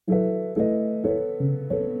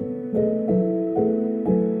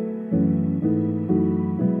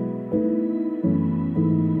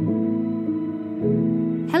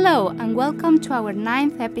Welcome to our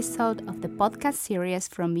 9th episode of the podcast series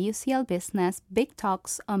from UCL Business, Big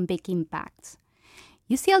Talks on Big Impacts.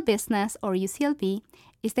 UCL Business, or UCLB,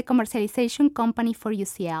 is the commercialization company for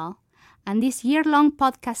UCL, and this year-long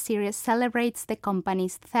podcast series celebrates the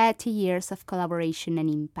company's 30 years of collaboration and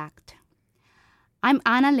impact. I'm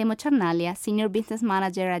Lemmo Charnalia, Senior Business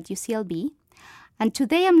Manager at UCLB, and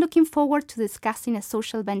today I'm looking forward to discussing a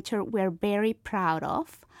social venture we're very proud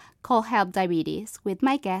of, called HeLP-Diabetes, with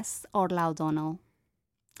my guest, Orla O'Donnell.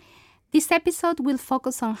 This episode will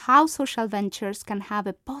focus on how social ventures can have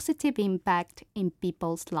a positive impact in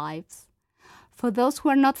people's lives. For those who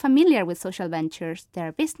are not familiar with social ventures, they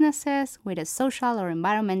are businesses with a social or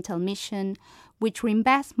environmental mission which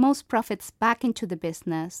reinvest most profits back into the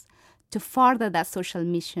business to further that social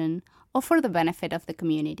mission or for the benefit of the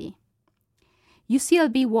community.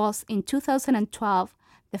 UCLB was, in 2012,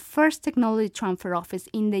 the first technology transfer office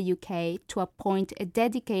in the UK to appoint a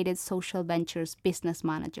dedicated social ventures business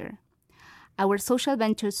manager. Our social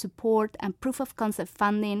ventures support and proof of concept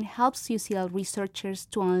funding helps UCL researchers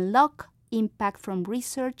to unlock impact from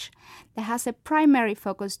research that has a primary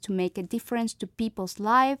focus to make a difference to people's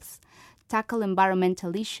lives, tackle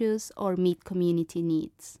environmental issues, or meet community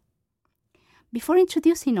needs. Before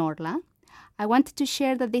introducing Orla, I wanted to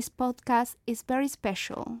share that this podcast is very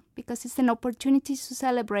special because it's an opportunity to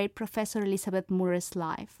celebrate Professor Elizabeth Murray's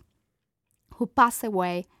life, who passed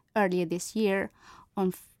away earlier this year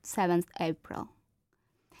on 7th April.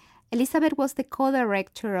 Elizabeth was the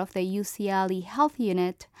co-director of the UCL Health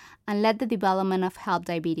Unit and led the development of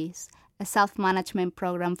HeLP-Diabetes, a self-management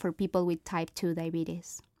program for people with type 2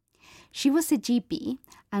 diabetes. She was a GP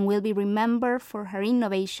and will be remembered for her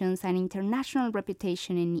innovations and international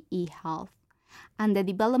reputation in e-health, and the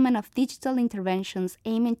development of digital interventions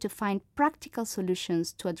aiming to find practical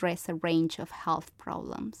solutions to address a range of health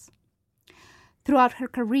problems. Throughout her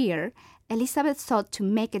career, Elizabeth sought to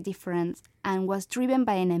make a difference and was driven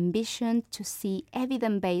by an ambition to see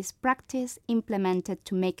evidence-based practice implemented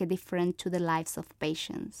to make a difference to the lives of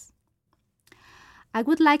patients. I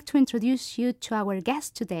would like to introduce you to our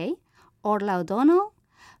guest today, Orla O'Donnell,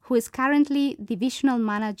 who is currently Divisional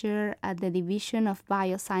Manager at the Division of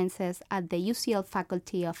Biosciences at the UCL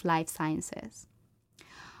Faculty of Life Sciences.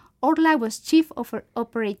 Orla was Chief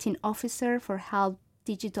Operating Officer for HeLP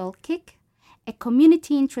Digital Kick, a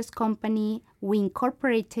community interest company we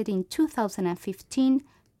incorporated in 2015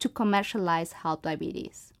 to commercialize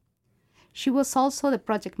HeLP-Diabetes. She was also the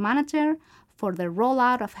project manager for the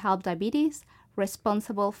rollout of HeLP-Diabetes,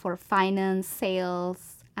 responsible for finance,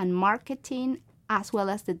 sales, and marketing, as well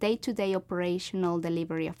as the day-to-day operational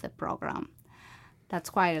delivery of the program. That's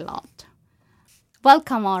quite a lot.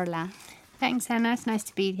 Welcome, Orla. Thanks, Anna. It's nice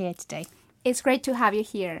to be here today. It's great to have you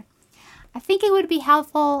here. I think it would be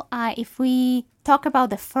helpful if we talk about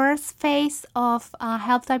the first phase of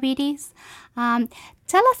HeLP-Diabetes.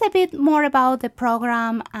 Tell us a bit more about the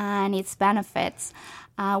program and its benefits.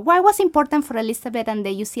 Why was it important for Elizabeth and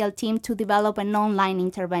the UCL team to develop an online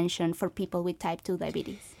intervention for people with type 2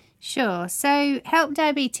 diabetes? Sure. So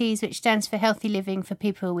HeLP-Diabetes, which stands for Healthy Living for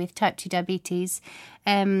People with Type 2 Diabetes,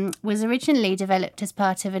 was originally developed as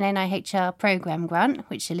part of an NIHR programme grant,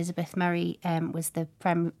 which Elizabeth Murray was the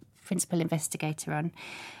principal investigator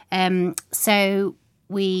on. So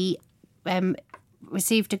we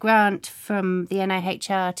received a grant from the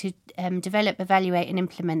NIHR to develop, evaluate and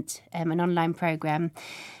implement an online programme.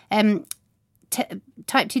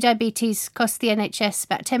 Type 2 diabetes costs the NHS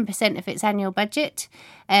about 10% of its annual budget,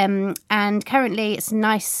 and currently it's a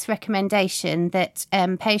nice recommendation that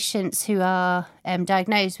patients who are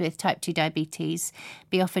diagnosed with type 2 diabetes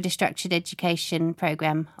be offered a structured education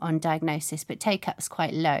programme on diagnosis, but take-up's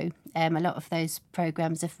quite low. A lot of those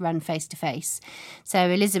programmes have run face-to-face. So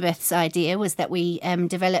Elizabeth's idea was that we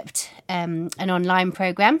developed an online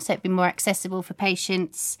programme so it'd be more accessible for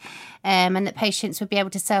patients, and that patients would be able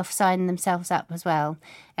to self-sign themselves up as well.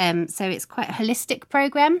 So it's quite a holistic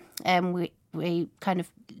programme. We kind of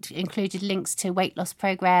included links to weight loss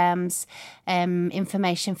programmes,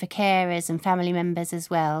 information for carers and family members as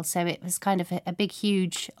well. So it was kind of a big,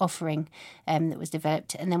 huge offering that was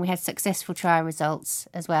developed. And then we had successful trial results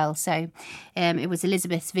as well. So it was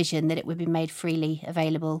Elizabeth's vision that it would be made freely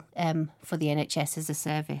available for the NHS as a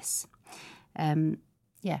service.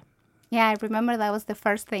 Yeah, I remember that was the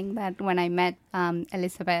first thing that when I met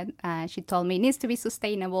Elizabeth, she told me it needs to be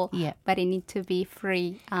sustainable, but it needs to be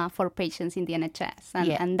free for patients in the NHS.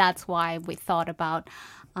 And that's why we thought about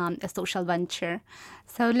a social venture.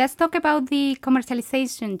 So let's talk about the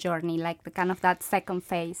commercialization journey, like the kind of that second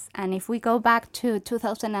phase. And if we go back to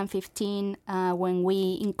 2015, when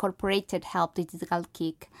we incorporated HeLP Digital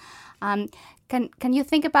Kick, Can you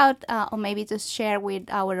think about, or maybe just share with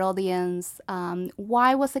our audience,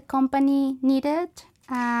 why was the company needed?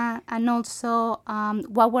 And also,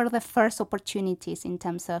 what were the first opportunities in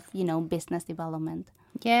terms of, business development?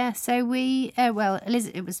 Yeah, so we,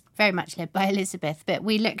 it was very much led by Elizabeth, but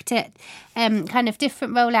we looked at kind of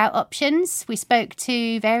different rollout options. We spoke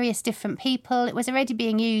to various different people. It was already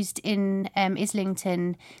being used in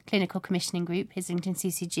Islington Clinical Commissioning Group, Islington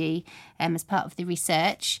CCG, as part of the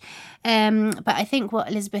research. But I think what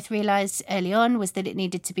Elizabeth realised early on was that it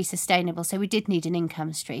needed to be sustainable. So we did need an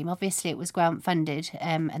income stream. Obviously, it was grant funded,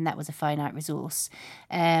 and that was a finite resource.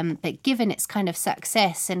 But given its kind of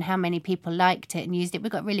success and how many people liked it and used it, we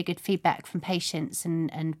got really good feedback from patients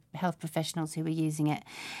and health professionals who were using it.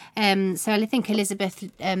 So I think Elizabeth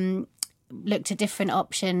looked at different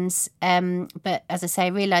options, but as I say,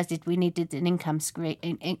 realised that we needed an income stream.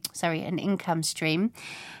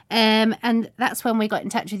 And that's when we got in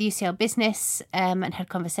touch with UCL Business and had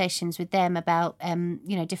conversations with them about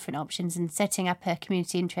different options, and setting up a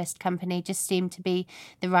community interest company just seemed to be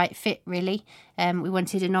the right fit, really. We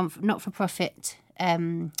wanted a not-for-profit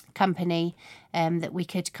company that we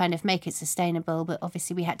could kind of make it sustainable, but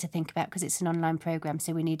obviously we had to think about, because it's an online program,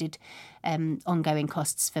 so we needed ongoing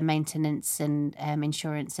costs for maintenance and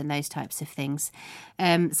insurance and those types of things.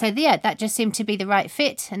 That just seemed to be the right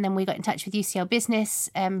fit. And then we got in touch with UCL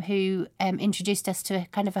Business, who introduced us to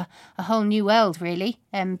a whole new world, really.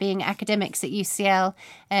 Being academics at UCL,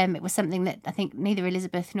 it was something that I think neither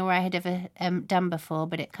Elizabeth nor I had ever done before,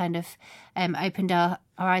 but it kind of opened our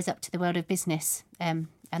eyes up to the world of business. And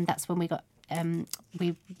that's when we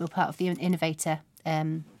were part of the Innovator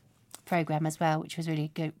program as well, which was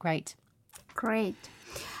really great. Great.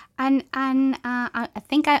 And I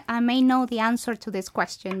think I may know the answer to this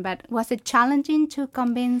question, but was it challenging to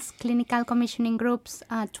convince clinical commissioning groups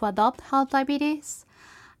to adopt HeLP-Diabetes?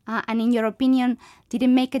 And in your opinion, did it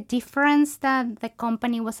make a difference that the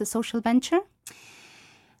company was a social venture?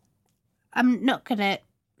 I'm not going to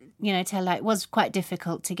tell, it was quite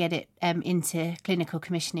difficult to get it into clinical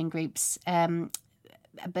commissioning groups.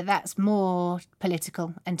 But that's more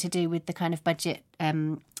political and to do with the kind of budget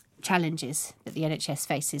challenges that the NHS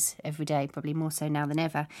faces every day, probably more so now than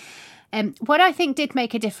ever. What I think did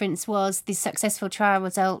make a difference was the successful trial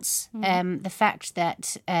results, the fact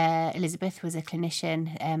that Elizabeth was a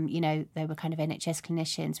clinician, they were kind of NHS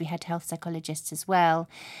clinicians. We had health psychologists as well,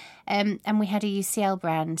 and we had a UCL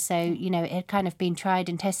brand. So, it had kind of been tried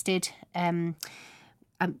and tested. I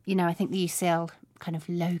think the UCL kind of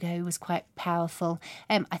logo was quite powerful.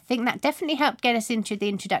 I think that definitely helped get us into the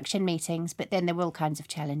introduction meetings, but then there were all kinds of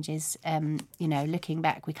challenges. Looking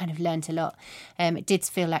back, we kind of learnt a lot. It did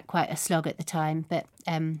feel like quite a slog at the time, but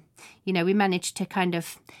we managed to kind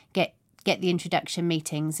of get the introduction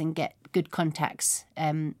meetings and get good contacts,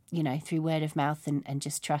 through word of mouth and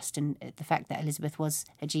just trust. And the fact that Elizabeth was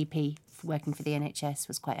a GP working for the NHS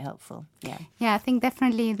was quite helpful. Yeah, I think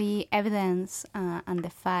definitely the evidence and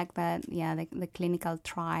the fact that the clinical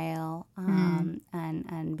trial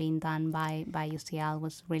and being done by UCL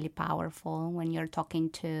was really powerful when you're talking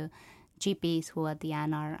to GPs who at the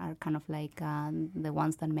end are kind of like the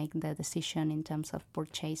ones that make the decision in terms of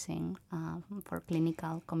purchasing for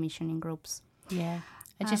clinical commissioning groups. Yeah.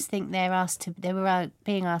 I just think they were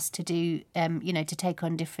being asked to do, to take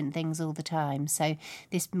on different things all the time. So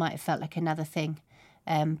this might have felt like another thing.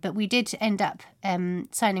 But we did end up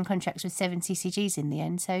signing contracts with 7 CCGs in the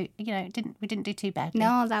end. So, we didn't do too badly.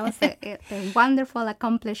 No, that was a wonderful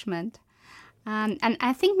accomplishment. And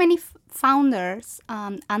I think many founders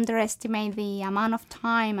underestimate the amount of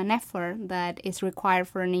time and effort that is required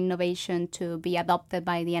for an innovation to be adopted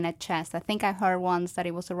by the NHS. I think I heard once that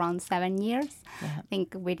it was around 7 years. Yeah. I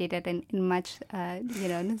think we did it in much,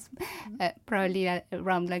 probably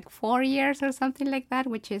around like 4 years or something like that,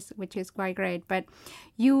 which is quite great. But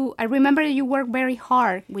I remember you worked very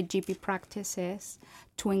hard with GP practices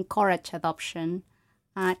to encourage adoption.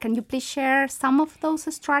 Can you please share some of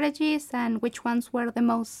those strategies and which ones were the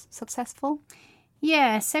most successful?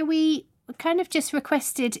 Yeah, so we kind of just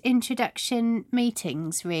requested introduction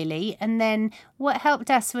meetings, really. And then what helped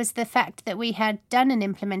us was the fact that we had done an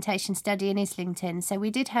implementation study in Islington. So we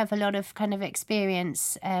did have a lot of kind of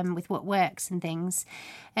experience with what works and things.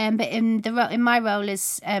 But in my role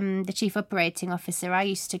as the Chief Operating Officer, I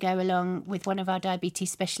used to go along with one of our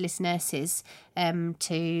diabetes specialist nurses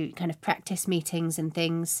to kind of practice meetings and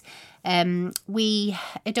things. We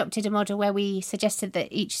adopted a model where we suggested that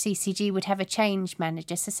each CCG would have a change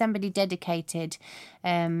manager, so somebody dedicated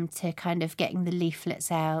to kind of getting the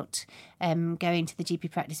leaflets out, going to the GP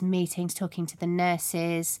practice meetings, talking to the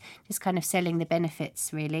nurses, just kind of selling the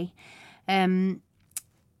benefits, really.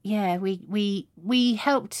 we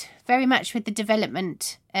helped very much with the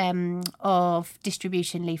development of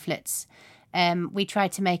distribution leaflets. We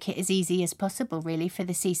tried to make it as easy as possible, really, for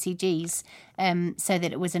the CCGs, so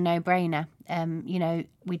that it was a no-brainer.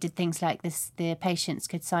 We did things like this: the patients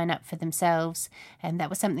could sign up for themselves, and that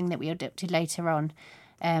was something that we adopted later on.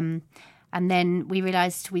 And then we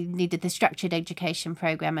realised we needed the structured education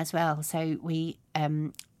programme as well. So we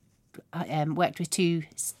worked with 2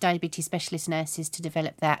 diabetes specialist nurses to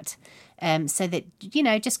develop that, so that,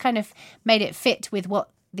 just kind of made it fit with what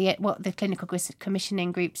the clinical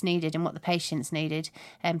commissioning groups needed and what the patients needed,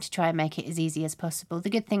 to try and make it as easy as possible. The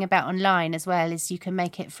good thing about online as well is you can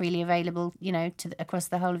make it freely available, across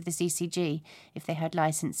the whole of the CCG if they had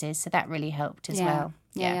licenses. So that really helped as well.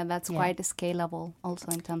 Yeah, that's quite scalable also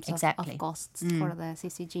in terms of costs for the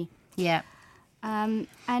CCG. Yeah.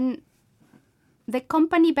 And the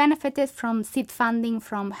company benefited from seed funding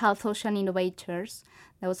from Health Ocean Innovators.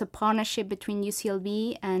 There was a partnership between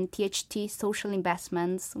UCLB and THT Social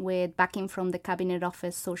Investments with backing from the Cabinet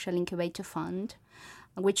Office Social Incubator Fund,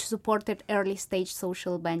 which supported early-stage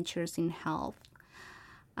social ventures in health.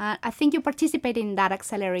 I think you participated in that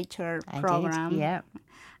accelerator program. I did, yeah.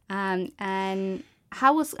 And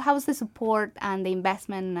how was the support and the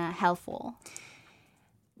investment helpful?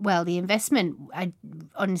 Well, the investment, I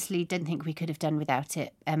honestly don't think we could have done without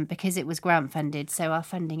it, because it was grant funded. So our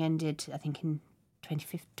funding ended, I think, in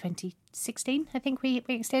 2016, I think we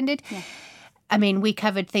extended. Yeah. I mean, we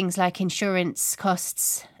covered things like insurance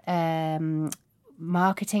costs,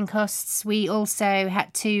 marketing costs. We also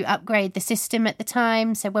had to upgrade the system at the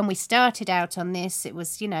time. So when we started out on this, it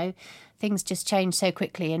was, things just changed so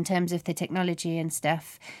quickly in terms of the technology and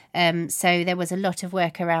stuff. So there was a lot of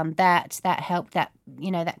work around that. That helped, that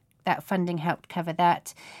funding helped cover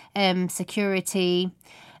that. Security.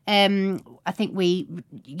 I think we,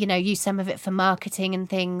 used some of it for marketing and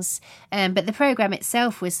things. But the programme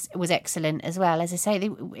itself was excellent as well. As I say,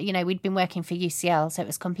 we'd been working for UCL, so it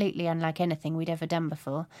was completely unlike anything we'd ever done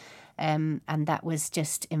before. And that was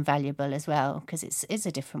just invaluable as well, because it's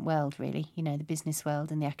a different world, really, the business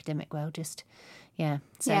world and the academic world, So.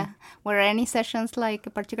 Yeah. Were any sessions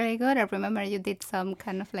particularly good? I remember you did some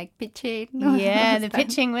kind of pitching. Yeah, the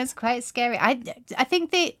pitching was quite scary. I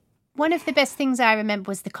think one of the best things I remember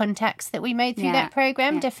was the contacts that we made through that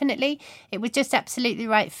programme, definitely. It was just absolutely the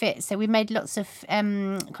right fit. So we made lots of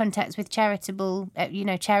contacts with charitable,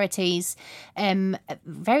 charities,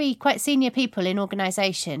 very quite senior people in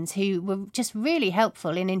organisations who were just really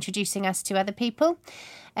helpful in introducing us to other people.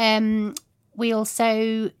 We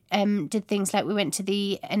also did things like we went to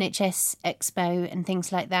the NHS Expo and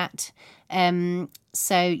things like that.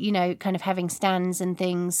 So, kind of having stands and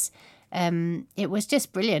things. It was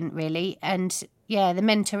just brilliant, really. And the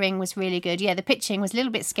mentoring was really good. The pitching was a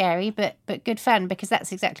little bit scary, but good fun, because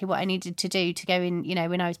that's exactly what I needed to do to go in,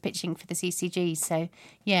 when I was pitching for the CCG. So,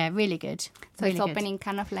 really good. So really it's opening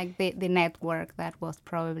kind of the network that was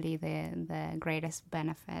probably the greatest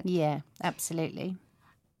benefit. Yeah, absolutely.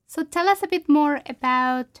 So tell us a bit more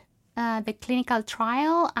about the clinical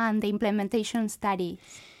trial and the implementation study.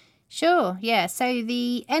 Sure, yeah. So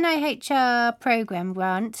the NIHR programme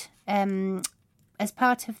grant, as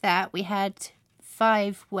part of that, we had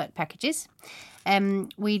 5 work packages.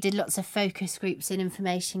 We did lots of focus groups and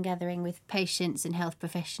information gathering with patients and health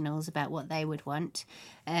professionals about what they would want.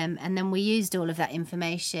 And then we used all of that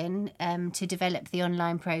information to develop the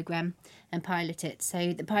online programme and pilot it.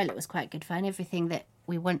 So the pilot was quite good fun. Everything that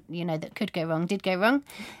we want, that could go wrong did go wrong,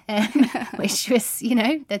 which was,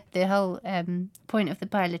 the whole point of the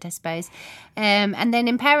pilot, I suppose. And then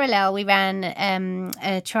in parallel, we ran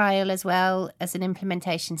a trial as well as an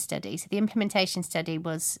implementation study. So the implementation study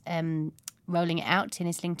was rolling it out in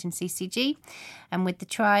Islington CCG. And with the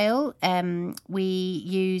trial, we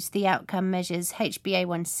used the outcome measures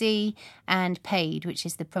HbA1c and PAID, which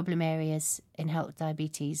is the Problem Areas in Health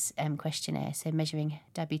Diabetes questionnaire, so measuring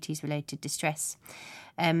diabetes-related distress.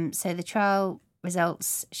 So the trial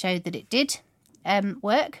results showed that it did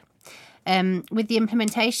work. With the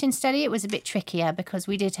implementation study, it was a bit trickier because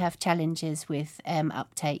we did have challenges with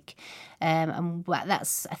uptake. And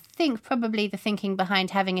that's, I think, probably the thinking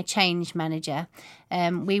behind having a change manager.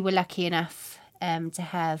 We were lucky enough to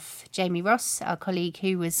have Jamie Ross, our colleague,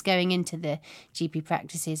 who was going into the GP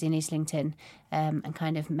practices in Islington and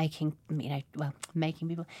kind of making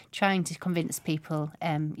people, trying to convince people,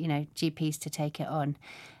 GPs to take it on.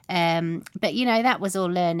 But, that was all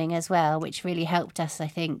learning as well, which really helped us, I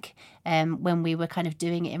think, when we were kind of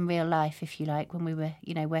doing it in real life, if you like, when we were,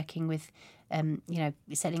 working with,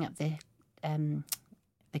 setting up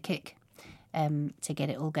the kick to get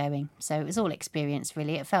it all going. So it was all experience,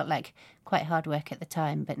 really. It felt like quite hard work at the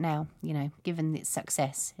time, but now, given its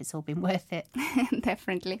success, it's all been worth it.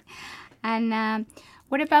 Definitely. And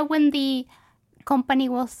what about when the company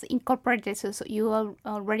was incorporated? So you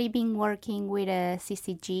already been working with a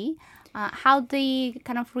CCG. How the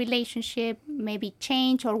kind of relationship maybe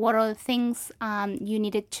change, or what are the things you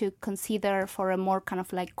needed to consider for a more kind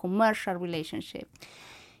of like commercial relationship?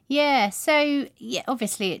 Yeah, so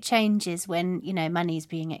obviously it changes when, money is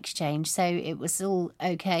being exchanged. So it was all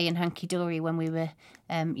okay and hunky-dory when we were,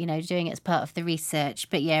 doing it as part of the research.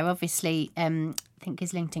 But yeah, obviously, I think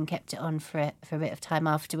Islington kept it on for a bit of time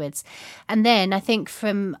afterwards. And then I think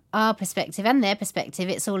from our perspective and their perspective,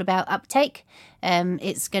 it's all about uptake.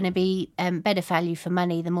 It's going to be better value for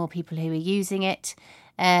money the more people who are using it.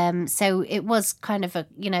 So it was kind of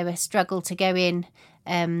a struggle to go in.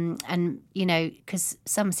 Because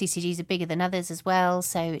some CCGs are bigger than others as well,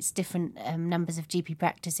 so it's different numbers of GP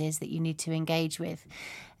practices that you need to engage with.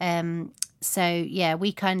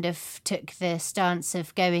 We kind of took the stance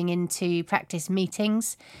of going into practice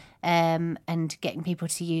meetings and getting people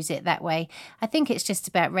to use it that way. I think it's just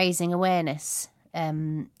about raising awareness.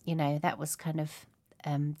 That was kind of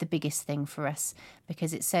the biggest thing for us,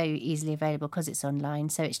 because it's so easily available because it's online.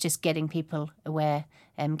 So it's just getting people aware,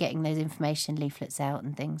 getting those information leaflets out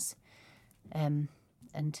and things.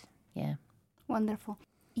 Wonderful.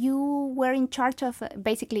 You were in charge of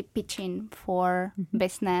basically pitching for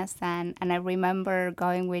business, and I remember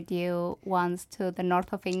going with you once to the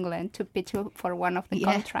north of England to pitch for one of the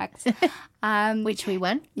contracts. Which we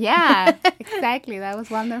won. Yeah, exactly. That was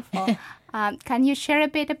wonderful. Can you share a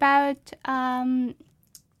bit about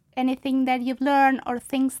anything that you've learned, or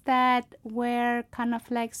things that were kind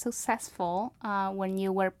of like successful when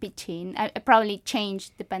you were pitching? It probably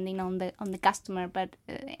changed depending on the customer, but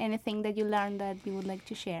anything that you learned that you would like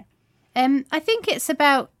to share? I think it's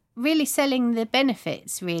about really selling the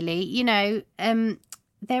benefits, really.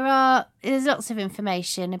 There's lots of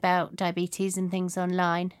information about diabetes and things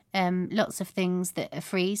online, lots of things that are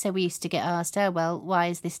free. So we used to get asked, why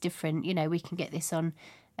is this different? We can get this on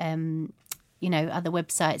other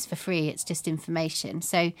websites for free. It's just information.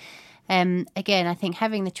 So again, I think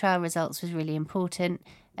having the trial results was really important.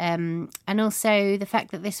 And also the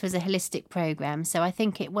fact that this was a holistic program. So I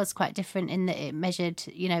think it was quite different in that it measured,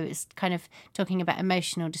 it's kind of talking about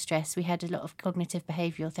emotional distress. We had a lot of cognitive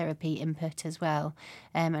behavioural therapy input as well.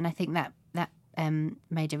 And I think that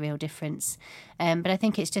made a real difference. But I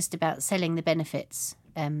think it's just about selling the benefits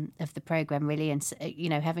of the programme, really, and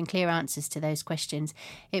having clear answers to those questions.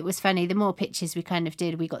 It was funny, the more pitches we kind of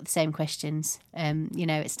did, we got the same questions.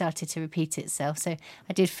 It started to repeat itself. So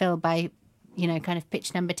I did feel by kind of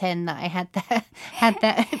pitch number 10 that I had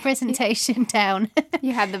that presentation down.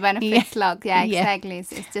 You had the benefits log. Yeah, exactly.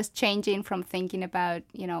 Yeah. It's just changing from thinking about,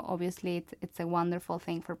 obviously it's a wonderful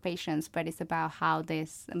thing for patients, but it's about how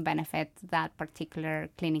this benefits that particular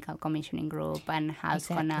clinical commissioning group, and how it's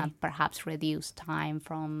going to perhaps reduce time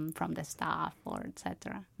from the staff, or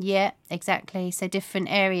etc. Yeah, exactly. So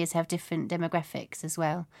different areas have different demographics as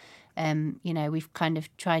well. We've kind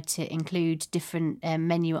of tried to include different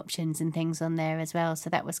menu options and things on there as well. So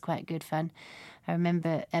that was quite good fun. I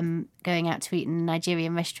remember going out to eat in a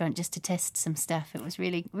Nigerian restaurant just to test some stuff. It was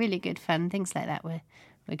really, really good fun. Things like that were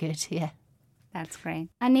good, yeah. That's great.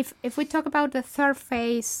 And if we talk about the third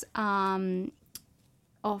phase of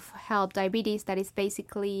HeLP-Diabetes, that is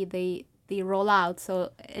basically the rollout.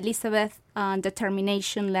 So Elizabeth's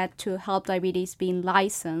determination led to HeLP-Diabetes being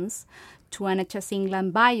licensed to NHS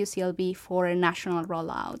England by UCLB for a national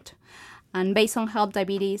rollout. And based on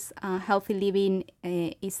HeLP-Diabetes, Healthy Living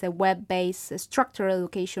is a web-based structural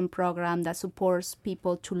education program that supports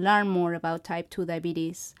people to learn more about type 2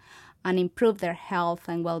 diabetes and improve their health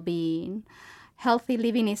and well-being. Healthy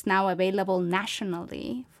Living is now available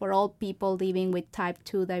nationally for all people living with type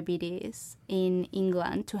 2 diabetes in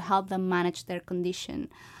England to help them manage their condition.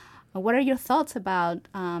 What are your thoughts about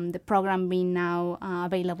the program being now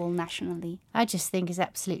available nationally? I just think it's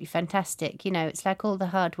absolutely fantastic. It's like all the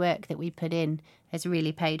hard work that we put in has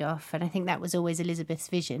really paid off. And I think that was always Elizabeth's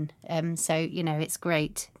vision. It's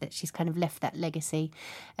great that she's kind of left that legacy.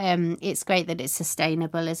 It's great that it's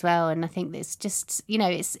sustainable as well. And I think it's just,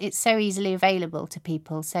 it's so easily available to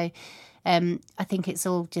people. So I think it's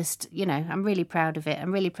all just, I'm really proud of it.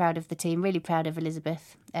 I'm really proud of the team, really proud of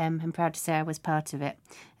Elizabeth. I'm proud to say I was part of it.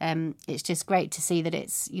 It's just great to see that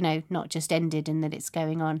it's, not just ended and that it's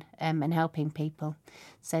going on and helping people.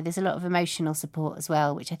 So there's a lot of emotional support as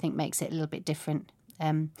well, which I think makes it a little bit different.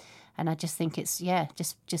 And I just think it's,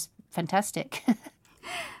 just fantastic.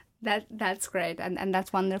 That's great. And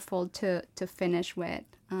that's wonderful to finish with.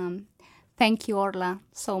 Thank you, Orla,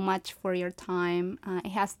 so much for your time. It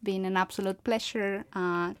has been an absolute pleasure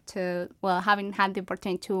having had the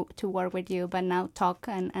opportunity to work with you, but now talk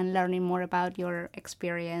and learning more about your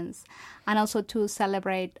experience, and also to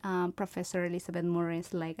celebrate Professor Elizabeth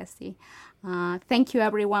Murray's legacy. Thank you,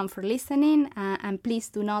 everyone, for listening, and please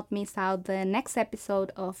do not miss out the next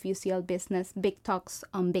episode of UCL Business Big Talks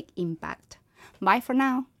on Big Impact. Bye for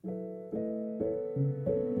now.